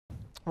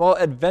Well,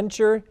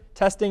 adventure,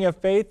 testing of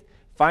faith,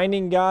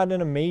 finding God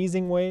in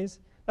amazing ways.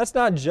 That's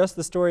not just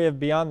the story of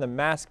Beyond the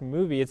Mask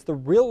movie, it's the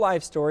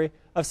real-life story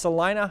of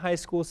Salina High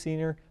School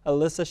senior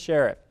Elyssa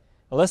Sheriff.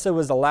 Elyssa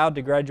was allowed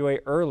to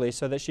graduate early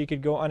so that she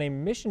could go on a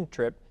mission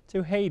trip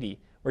to Haiti,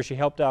 where she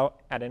helped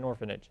out at an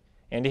orphanage.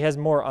 Andy has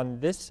more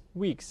on this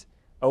week's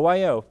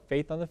OIO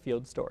Faith on the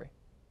Field story.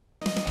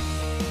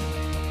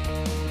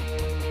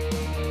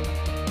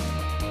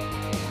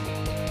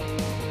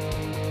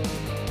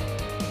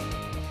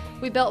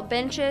 We built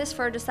benches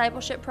for a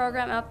discipleship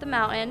program up the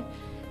mountain,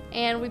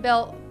 and we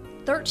built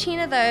 13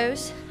 of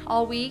those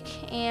all week,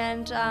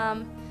 and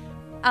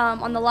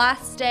on the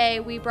last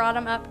day we brought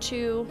them up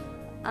to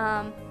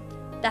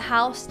the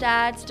House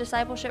Dads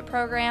discipleship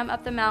program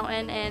up the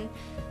mountain. And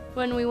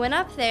when we went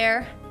up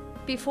there,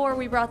 before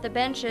we brought the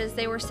benches,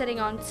 they were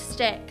sitting on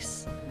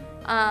sticks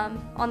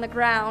on the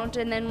ground,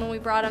 and then when we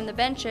brought them the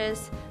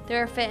benches, they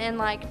were fitting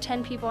like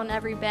 10 people on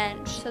every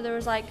bench. So there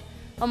was like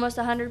almost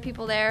 100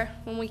 people there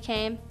when we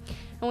came,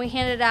 and we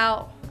handed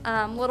out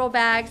little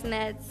bags, and they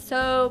had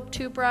soap,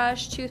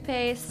 toothbrush,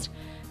 toothpaste,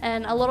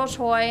 and a little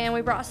toy, and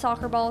we brought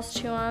soccer balls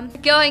to them.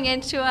 Going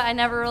into it, I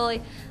never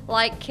really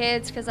liked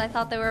kids because I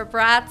thought they were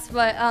brats,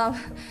 but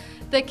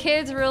the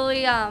kids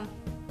really,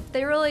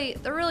 they're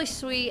really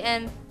sweet,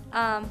 and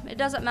it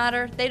doesn't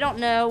matter. They don't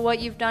know what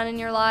you've done in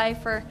your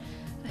life or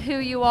who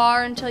you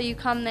are until you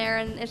come there,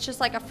 and it's just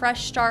like a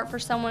fresh start for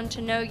someone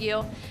to know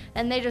you,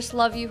 and they just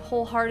love you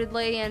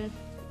wholeheartedly. And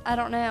I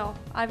don't know,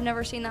 I've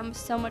never seen them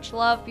so much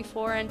love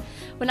before. And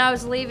when I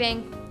was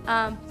leaving,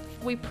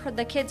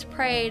 the kids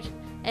prayed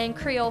in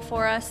Creole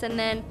for us, and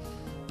then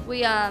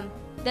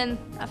then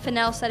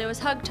Fennell said it was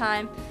hug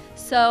time,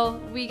 so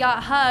we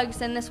got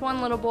hugs. And this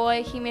one little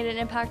boy, he made an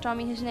impact on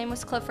me. His name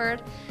was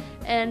Clifford,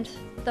 and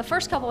the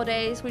first couple of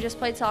days we just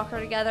played soccer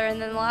together, and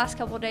then the last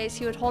couple of days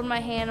he would hold my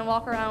hand and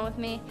walk around with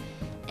me.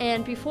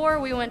 And before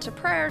we went to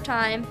prayer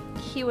time,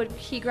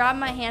 he grabbed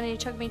my hand and he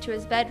took me to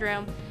his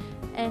bedroom,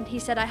 and he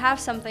said, "I have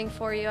something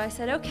for you." I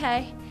said,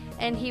 "Okay."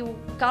 And he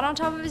got on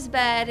top of his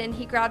bed and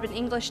he grabbed an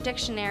English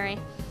dictionary,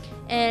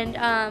 and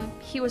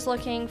he was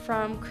looking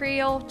from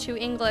Creole to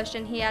English,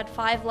 and he had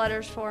 5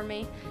 letters for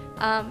me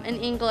in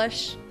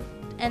English,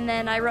 and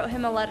then I wrote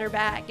him a letter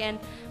back. And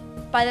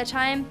by the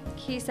time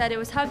he said it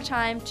was hug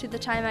time to the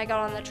time I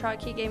got on the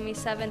truck, he gave me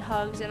 7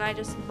 hugs, and I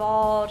just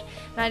bawled,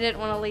 and I didn't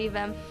want to leave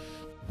him.